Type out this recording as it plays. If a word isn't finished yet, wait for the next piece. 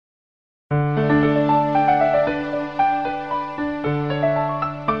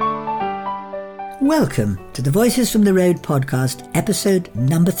Welcome to the Voices from the Road podcast, episode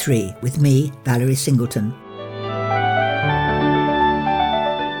number 3, with me, Valerie Singleton.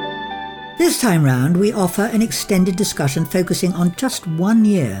 This time round, we offer an extended discussion focusing on just 1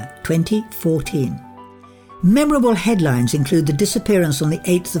 year, 2014. Memorable headlines include the disappearance on the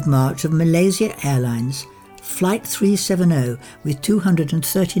 8th of March of Malaysia Airlines, Flight 370 with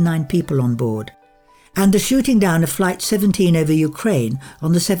 239 people on board, and the shooting down of Flight 17 over Ukraine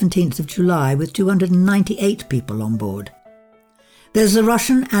on the 17th of July with 298 people on board. There's the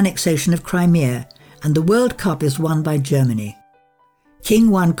Russian annexation of Crimea, and the World Cup is won by Germany. King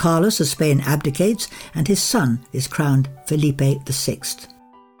Juan Carlos of Spain abdicates, and his son is crowned Felipe VI.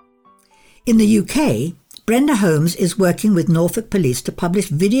 In the UK, Brenda Holmes is working with Norfolk Police to publish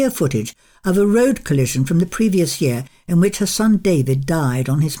video footage of a road collision from the previous year in which her son David died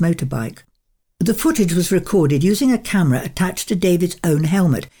on his motorbike. The footage was recorded using a camera attached to David's own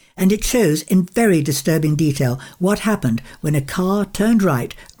helmet, and it shows in very disturbing detail what happened when a car turned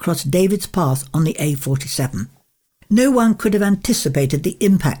right across David's path on the A47. No one could have anticipated the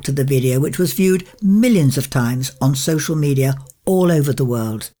impact of the video, which was viewed millions of times on social media all over the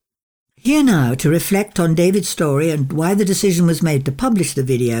world. Here now to reflect on David's story and why the decision was made to publish the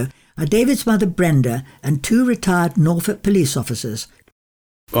video are David's mother Brenda and 2 retired Norfolk police officers.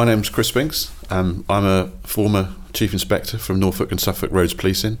 My name's Chris Spinks. I'm a former Chief Inspector from Norfolk and Suffolk Roads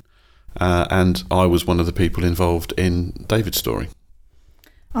Policing, and I was one of the people involved in David's story.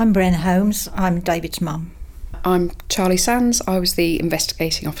 I'm Brenda Holmes. I'm David's mum. I'm Charlie Sands. I was the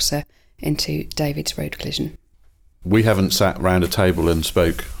investigating officer into David's road collision. We haven't sat round a table and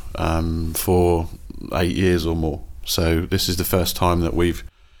spoke for 8 years or more, so this is the first time that we've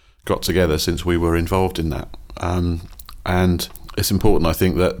got together since we were involved in that. And it's important, I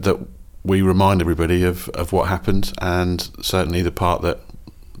think, that we remind everybody of what happened, and certainly the part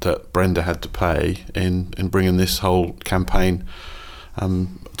that Brenda had to play in bringing this whole campaign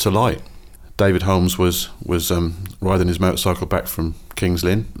to light. David Holmes was riding his motorcycle back from Kings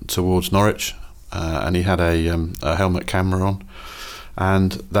Lynn towards Norwich, and he had a helmet camera on,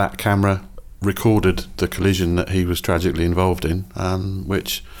 and that camera recorded the collision that he was tragically involved in,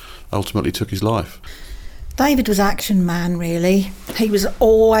 which ultimately took his life. David was action man, really. He was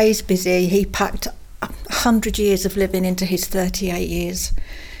always busy. He packed 100 years of living into his 38 years.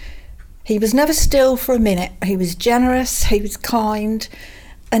 He was never still for a minute. He was generous, he was kind,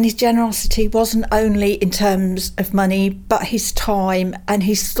 and his generosity wasn't only in terms of money, but his time and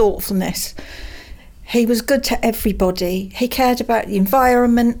his thoughtfulness. He was good to everybody. He cared about the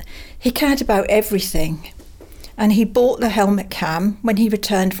environment. He cared about everything. And he bought the helmet cam when he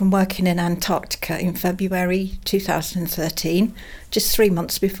returned from working in Antarctica in February 2013, just 3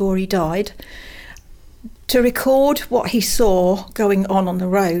 months before he died, to record what he saw going on the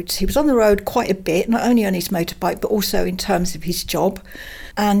roads. He was on the road quite a bit, not only on his motorbike, but also in terms of his job.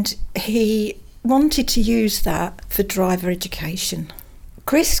 And he wanted to use that for driver education.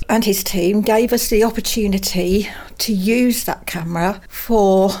 Chris and his team gave us the opportunity to use that camera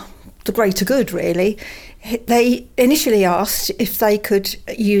for the greater good, really. They initially asked if they could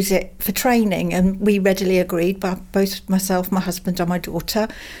use it for training, and we readily agreed, both myself, my husband and my daughter.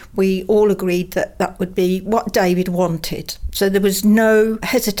 We all agreed that that would be what David wanted. So there was no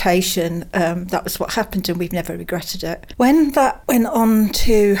hesitation. That was what happened, and we've never regretted it. When that went on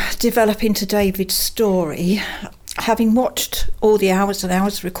to develop into David's story, having watched all the hours and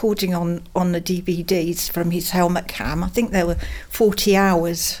hours recording on the DVDs from his helmet cam, I think there were 40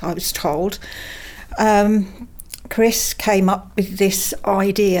 hours, I was told, Chris came up with this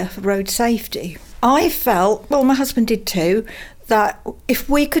idea for road safety. I felt, well, my husband did too, that if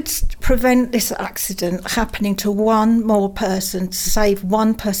we could prevent this accident happening to one more person, to save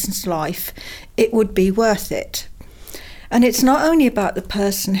one person's life, it would be worth it. And it's not only about the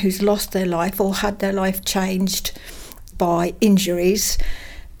person who's lost their life or had their life changed by injuries,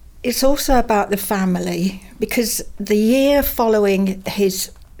 it's also about the family, because the year following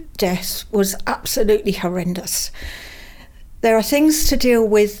his death was absolutely horrendous. There are things to deal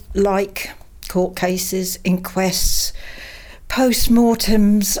with like court cases, inquests,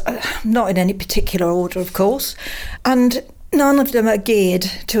 post-mortems, not in any particular order, of course, and none of them are geared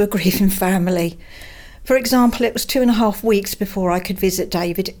to a grieving family. For example, it was 2.5 weeks before I could visit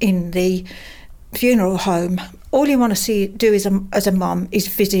David in the funeral home. All you want to do as a mum is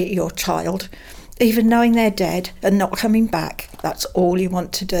visit your child. Even knowing they're dead and not coming back, that's all you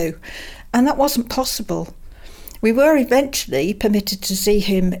want to do. And that wasn't possible. We were eventually permitted to see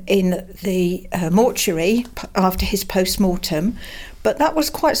him in the mortuary after his post-mortem, but that was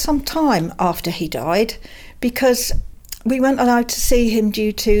quite some time after he died, because We weren't allowed to see him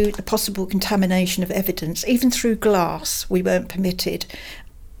due to the possible contamination of evidence. Even through glass, we weren't permitted.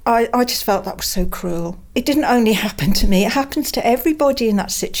 I just felt that was so cruel. It didn't only happen to me, it happens to everybody in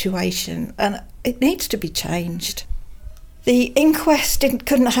that situation, and it needs to be changed. The inquest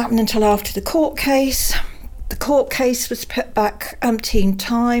couldn't happen until after the court case. The court case was put back umpteen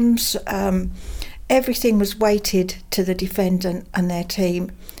times. Everything was weighted to the defendant and their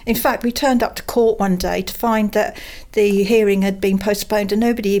team. In fact, we turned up to court one day to find that the hearing had been postponed and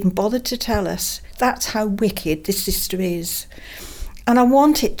nobody even bothered to tell us. That's how wicked this system is. And I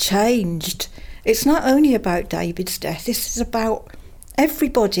want it changed. It's not only about David's death, this is about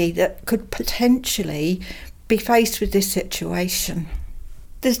everybody that could potentially be faced with this situation.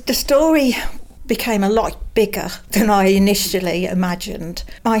 The story became a lot bigger than I initially imagined.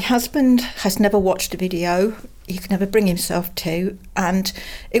 My husband has never watched the video. He could never bring himself to, and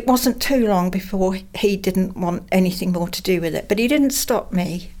it wasn't too long before he didn't want anything more to do with it. But he didn't stop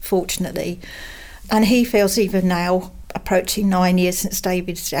me, fortunately. And he feels even now, approaching 9 years since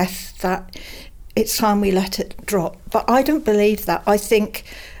David's death, that it's time we let it drop. But I don't believe that. I think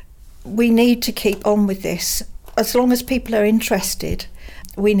we need to keep on with this. As long as people are interested,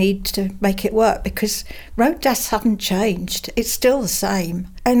 we need to make it work, because road deaths haven't changed. It's still the same.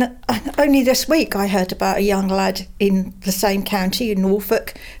 And only this week I heard about a young lad in the same county, in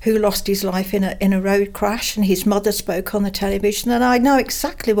Norfolk, who lost his life in a road crash, and his mother spoke on the television, and I know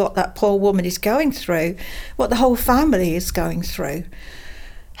exactly what that poor woman is going through, what the whole family is going through.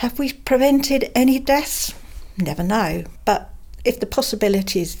 Have we prevented any deaths? Never know. But if the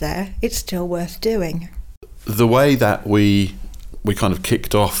possibility is there, it's still worth doing. The way that we kind of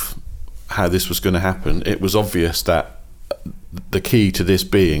kicked off how this was going to happen, it was obvious that the key to this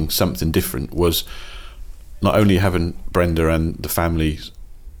being something different was not only having Brenda and the family's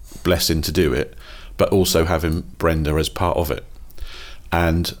blessing to do it, but also having Brenda as part of it.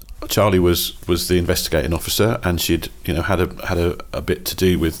 And Charlie was the investigating officer, and she'd had a bit to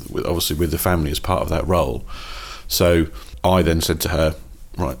do with obviously with the family as part of that role. So I then said to her,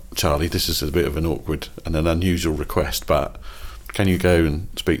 right, Charlie, this is a bit of an awkward and an unusual request, but can you go and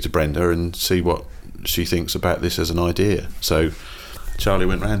speak to Brenda and see what she thinks about this as an idea? So Charlie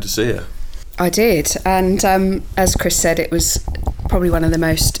went round to see her. I did, and as Chris said, it was probably one of the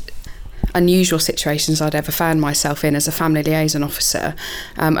most unusual situations I'd ever found myself in as a family liaison officer.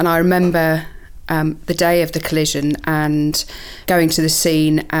 And I remember the day of the collision and going to the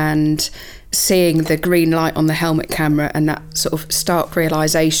scene and seeing the green light on the helmet camera, and that sort of stark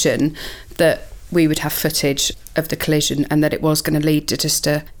realisation that we would have footage of the collision and that it was going to lead to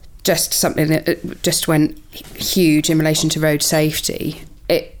just something that just went huge in relation to road safety.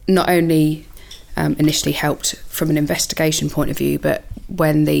 It not only initially helped from an investigation point of view, but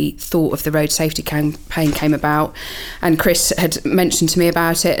when the thought of the road safety campaign came about, and Chris had mentioned to me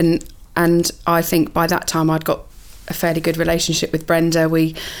about it, and I think by that time I'd got a fairly good relationship with Brenda.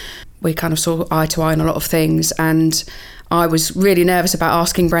 We kind of saw eye to eye on a lot of things, and I was really nervous about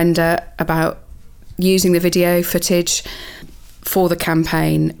asking Brenda about using the video footage for the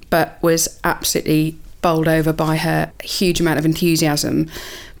campaign, but was absolutely bowled over by her huge amount of enthusiasm,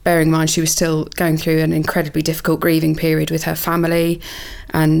 bearing in mind she was still going through an incredibly difficult grieving period with her family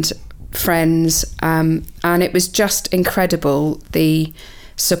and friends, and it was just incredible, the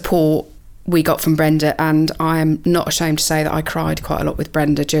support we got from Brenda. And I am not ashamed to say that I cried quite a lot with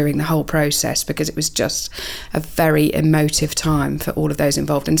Brenda during the whole process, because it was just a very emotive time for all of those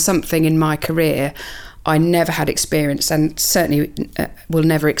involved, and something in my career I never had experienced, and certainly will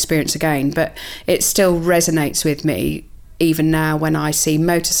never experience again. But it still resonates with me even now when I see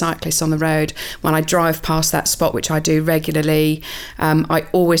motorcyclists on the road, when I drive past that spot, which I do regularly. I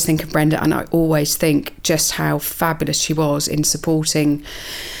always think of Brenda, and I always think just how fabulous she was in supporting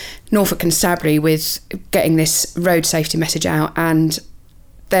Norfolk Constabulary with getting this road safety message out. And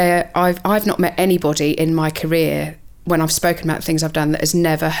I've not met anybody in my career when I've spoken about things I've done that has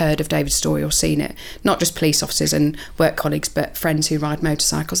never heard of David's story or seen it. Not just police officers and work colleagues, but friends who ride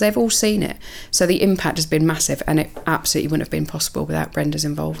motorcycles. They've all seen it. So the impact has been massive, and it absolutely wouldn't have been possible without Brenda's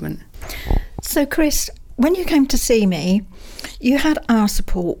involvement. So Chris, when you came to see me, you had our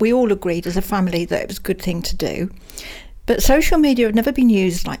support. We all agreed as a family that it was a good thing to do. But social media had never been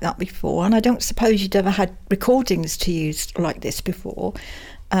used like that before, and I don't suppose you'd ever had recordings to use like this before.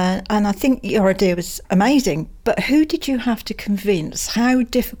 And I think your idea was amazing. But who did you have to convince? How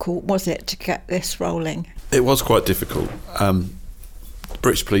difficult was it to get this rolling? It was quite difficult. The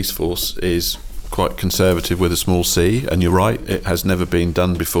British Police Force is quite conservative with a small c, and you're right, it has never been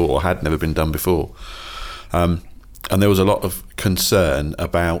done before, or had never been done before. And there was a lot of concern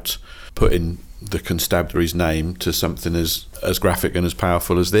about putting the constabulary's name to something as graphic and as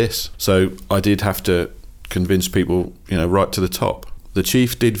powerful as this. So I did have to convince people, right to the top. The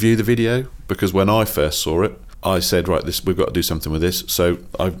chief did view the video, because when I first saw it, I said, right, we've got to do something with this. So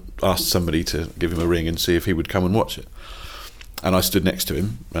I asked somebody to give him a ring and see if he would come and watch it. And I stood next to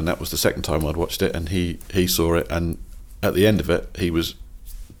him, and that was the second time I'd watched it, and he saw it, and at the end of it, he was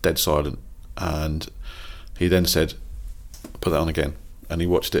dead silent. And he then said, put that on again. And he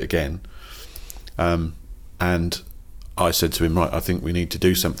watched it again. And I said to him, right, I think we need to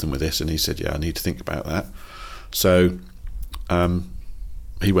do something with this. And he said, yeah, I need to think about that. So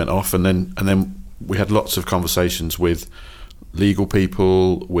he went off, and then we had lots of conversations with legal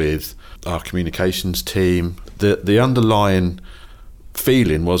people, with our communications team. The underlying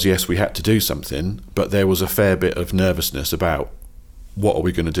feeling was, yes, we had to do something, but there was a fair bit of nervousness about what are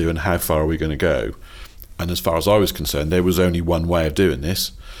we going to do and how far are we going to go. And as far as I was concerned, there was only one way of doing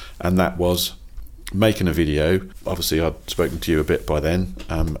this, and that was making a video. Obviously, I'd spoken to you a bit by then,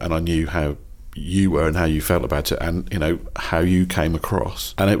 and I knew how you were and how you felt about it, and how you came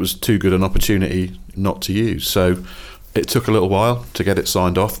across, and it was too good an opportunity not to use. So it took a little while to get it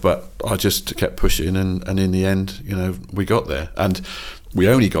signed off, but I just kept pushing, and in the end, we got there. And we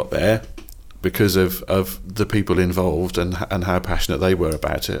only got there because of the people involved and how passionate they were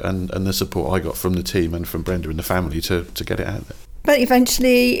about it, and the support I got from the team and from Brenda and the family to get it out there. But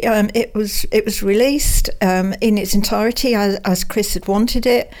eventually it was released in its entirety as Chris had wanted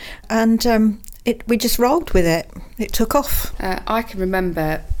it, and we just rolled with it. It took off. I can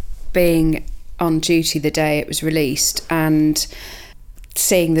remember being on duty the day it was released and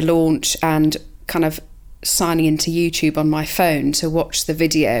seeing the launch and kind of signing into YouTube on my phone to watch the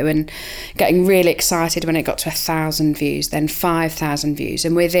video and getting really excited when it got to 1,000 views, then 5,000 views,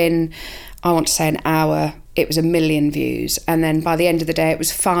 and within, I want to say, an hour it was 1 million views, and then by the end of the day it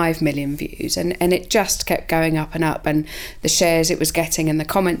was 5 million views, and it just kept going up and up, and the shares it was getting and the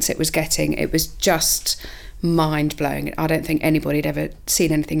comments it was getting, it was just mind-blowing. I don't think anybody had ever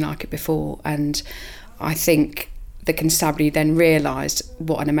seen anything like it before, and I think the constabulary then realised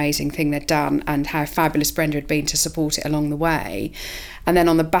what an amazing thing they'd done and how fabulous Brenda had been to support it along the way. And then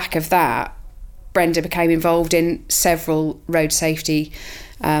on the back of that, Brenda became involved in several road safety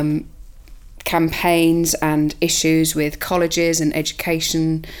campaigns and issues with colleges and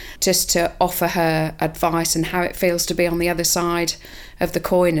education, just to offer her advice and how it feels to be on the other side of the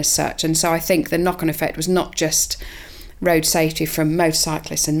coin as such. And so I think the knock-on effect was not just road safety from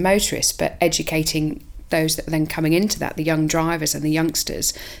motorcyclists and motorists, but educating those that are then coming into that, the young drivers and the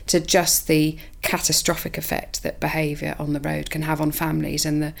youngsters, to just the catastrophic effect that behaviour on the road can have on families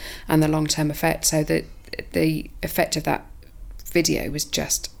and the long-term effect. So that the effect of that video was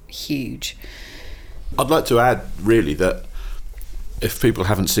just huge. I'd like to add, really, that if people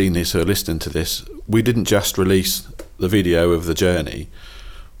haven't seen this or listening to this, we didn't just release the video of the journey.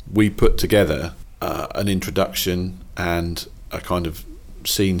 We put together an introduction and a kind of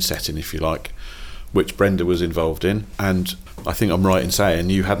scene setting, if you like, which Brenda was involved in. And I think I'm right in saying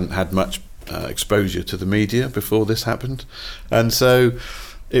you hadn't had much exposure to the media before this happened. And so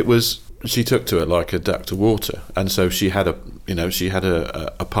she took to it like a duck to water. And so she had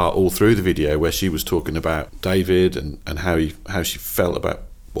a part all through the video where she was talking about David and how she felt about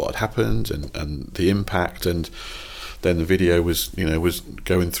what had happened and the impact. And then the video was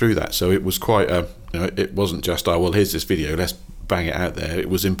going through that. So it was quite it wasn't just, oh, well, here's this video, let's bang it out there. It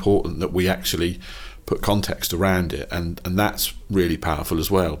was important that we actually put context around it, and that's really powerful as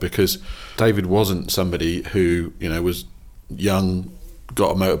well, because David wasn't somebody who was young,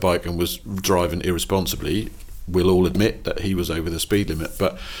 got a motorbike and was driving irresponsibly. We'll all admit that he was over the speed limit,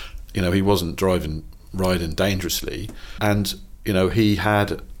 but he wasn't riding dangerously, and he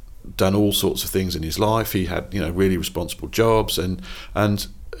had done all sorts of things in his life. He had really responsible jobs, and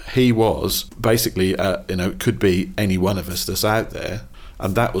he was basically it could be any one of us that's out there,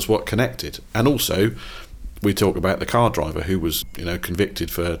 and that was what connected. And also we talk about the car driver who was convicted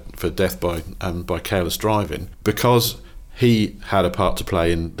for death by careless driving, because he had a part to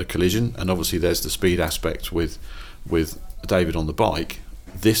play in the collision, and obviously there's the speed aspect with David on the bike.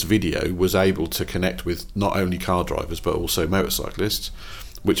 This video was able to connect with not only car drivers but also motorcyclists,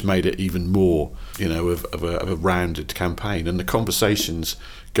 which made it even more of a rounded campaign. And the conversations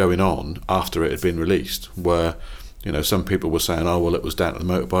going on after it had been released were, some people were saying, oh, well, it was down to the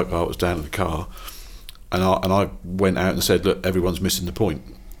motorbike, oh, it was down to the car. And I went out and said, look, everyone's missing the point.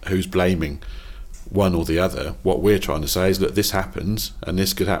 Who's blaming one or the other? What we're trying to say is, look, this happens, and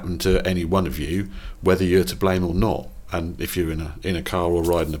this could happen to any one of you, whether you're to blame or not. And if you're in a car or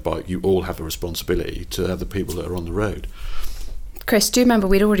riding a bike, you all have a responsibility to other people that are on the road. Chris, do you remember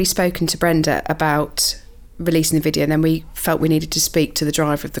we'd already spoken to Brenda about releasing the video, and then we felt we needed to speak to the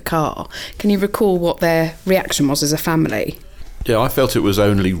driver of the car. Can you recall what their reaction was as a family? Yeah, I felt it was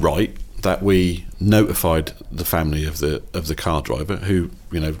only right that we notified the family of the car driver, who,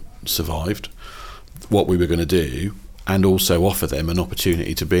 you know, survived, what we were going to do, and also offer them an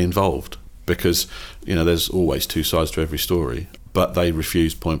opportunity to be involved, because, you know, there's always two sides to every story, but they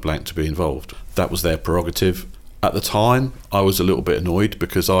refused point blank to be involved. That was their prerogative. At the time, I was a little bit annoyed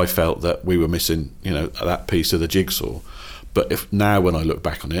because I felt that we were missing, you know, that piece of the jigsaw. But if now, when I look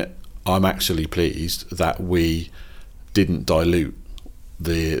back on it, I'm actually pleased that we didn't dilute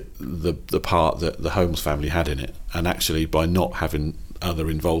the part that the Holmes family had in it, and actually by not having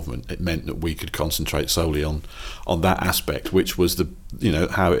other involvement, it meant that we could concentrate solely on that aspect, which was the, you know,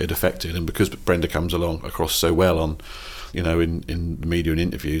 how it had affected. And because Brenda comes along across so well on, you know, in the media and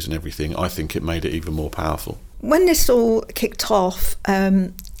interviews and everything, I think it made it even more powerful. When this all kicked off,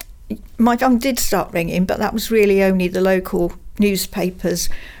 my phone did start ringing, but that was really only the local newspapers.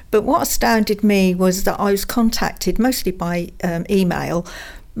 But what astounded me was that I was contacted mostly by email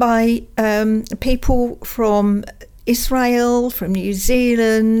by people from Israel, from New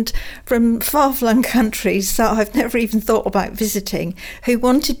Zealand, from far-flung countries that I've never even thought about visiting, who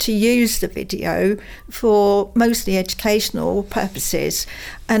wanted to use the video for mostly educational purposes.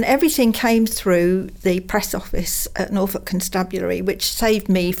 And everything came through the press office at Norfolk Constabulary, which saved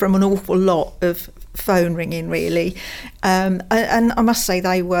me from an awful lot of phone ringing, really. And I must say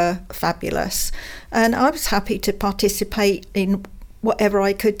they were fabulous. And I was happy to participate in whatever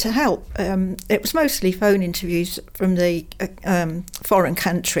I could to help. It was mostly phone interviews from the foreign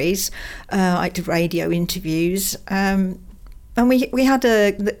countries. I did radio interviews, and we had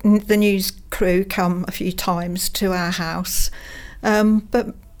the news crew come a few times to our house,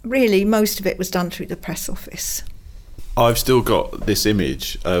 but really most of it was done through the press office. I've still got this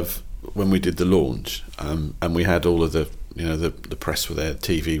image of when we did the launch, and we had all of the, you know, the press were there,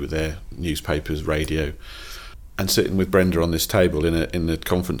 TV were there, newspapers, radio, and sitting with Brenda on this table in the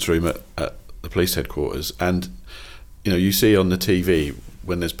conference room at the police headquarters. And, you know, you see on the TV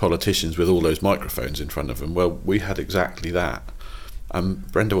when there's politicians with all those microphones in front of them. Well, we had exactly that.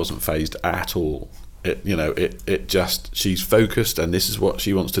 Brenda wasn't fazed at all. It just, she's focused, and this is what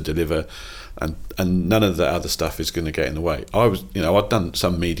she wants to deliver, and none of the other stuff is going to get in the way. I was, you know, I'd done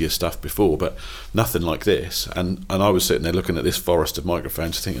some media stuff before, but nothing like this. And I was sitting there looking at this forest of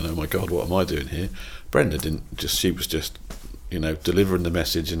microphones, thinking, oh my God, what am I doing here? Brenda she was just, you know, delivering the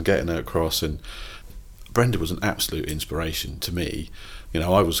message and getting it across. And Brenda was an absolute inspiration to me. You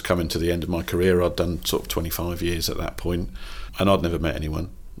know, I was coming to the end of my career. I'd done sort of 25 years at that point, and I'd never met anyone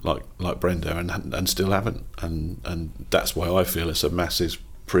like Brenda, and still haven't. And that's why I feel it's a massive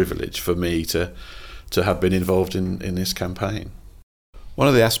privilege for me to have been involved in this campaign. One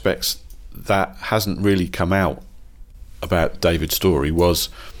of the aspects that hasn't really come out about David's story was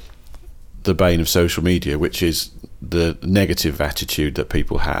the bane of social media, which is the negative attitude that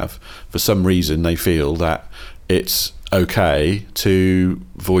people have. For some reason, they feel that it's okay to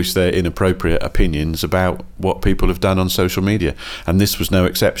voice their inappropriate opinions about what people have done on social media, and this was no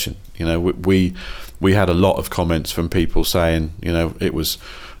exception. You know, we had a lot of comments from people saying, you know, it was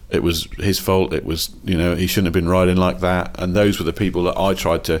his fault, it was, you know, he shouldn't have been riding like that, and those were the people that I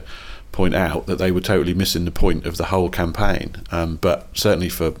tried to point out that they were totally missing the point of the whole campaign. But certainly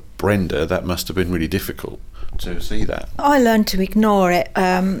for Brenda, that must have been really difficult to see that. I learned to ignore it.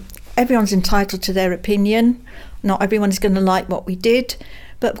 Everyone's entitled to their opinion. Not everyone's going to like what we did,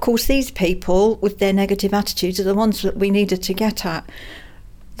 but of course these people with their negative attitudes are the ones that we needed to get at.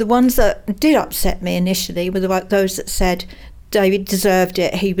 The ones that did upset me initially were those that said David deserved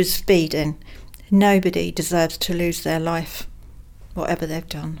it, he was speeding. Nobody deserves to lose their life, whatever they've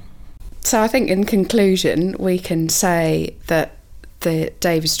done. So I think in conclusion, we can say that the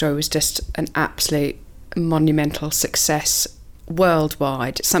David story was just an absolute monumental success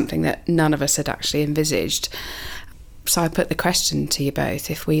worldwide, something that none of us had actually envisaged. So I put the question to you both: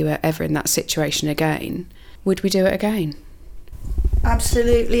 if we were ever in that situation again, would we do it again?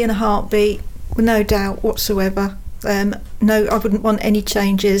 Absolutely, in a heartbeat, no doubt whatsoever. No, I wouldn't want any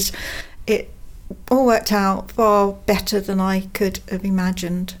changes. It all worked out far better than I could have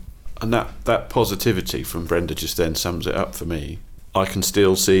imagined. And that positivity from Brenda just then sums it up for me. I can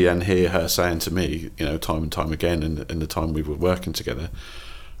still see and hear her saying to me, you know, time and time again in the time we were working together,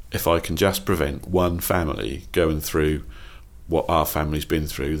 if I can just prevent one family going through what our family's been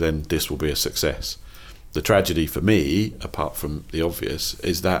through, then this will be a success. The tragedy for me, apart from the obvious,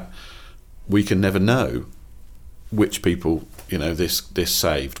 is that we can never know which people, you know, this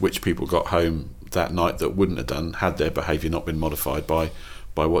saved, which people got home that night that wouldn't have done had their behaviour not been modified by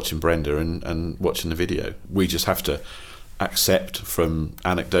watching Brenda and watching the video. We just have to accept from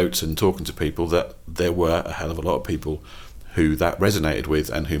anecdotes and talking to people that there were a hell of a lot of people who that resonated with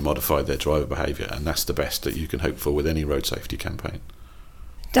and who modified their driver behaviour, and that's the best that you can hope for with any road safety campaign.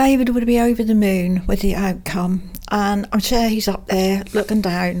 David would be over the moon with the outcome, and I'm sure he's up there looking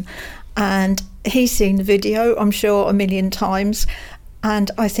down, and he's seen the video, I'm sure, a million times, and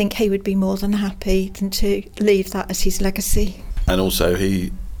I think he would be more than happy than to leave that as his legacy. And also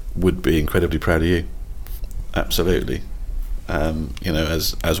he would be incredibly proud of you, absolutely.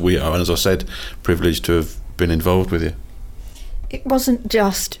 As we are, and as I said, privileged to have been involved with you. It wasn't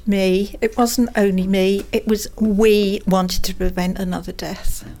just me, it wasn't only me, it was we wanted to prevent another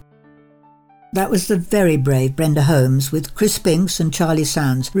death. That was the very brave Brenda Holmes with Chris Binks and Charlie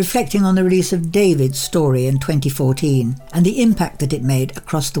Sands reflecting on the release of David's story in 2014 and the impact that it made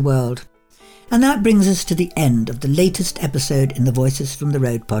across the world. And that brings us to the end of the latest episode in the Voices from the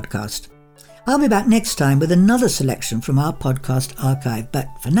Road podcast. I'll be back next time with another selection from our podcast archive, but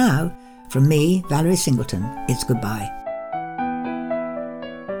for now, from me, Valerie Singleton, it's goodbye.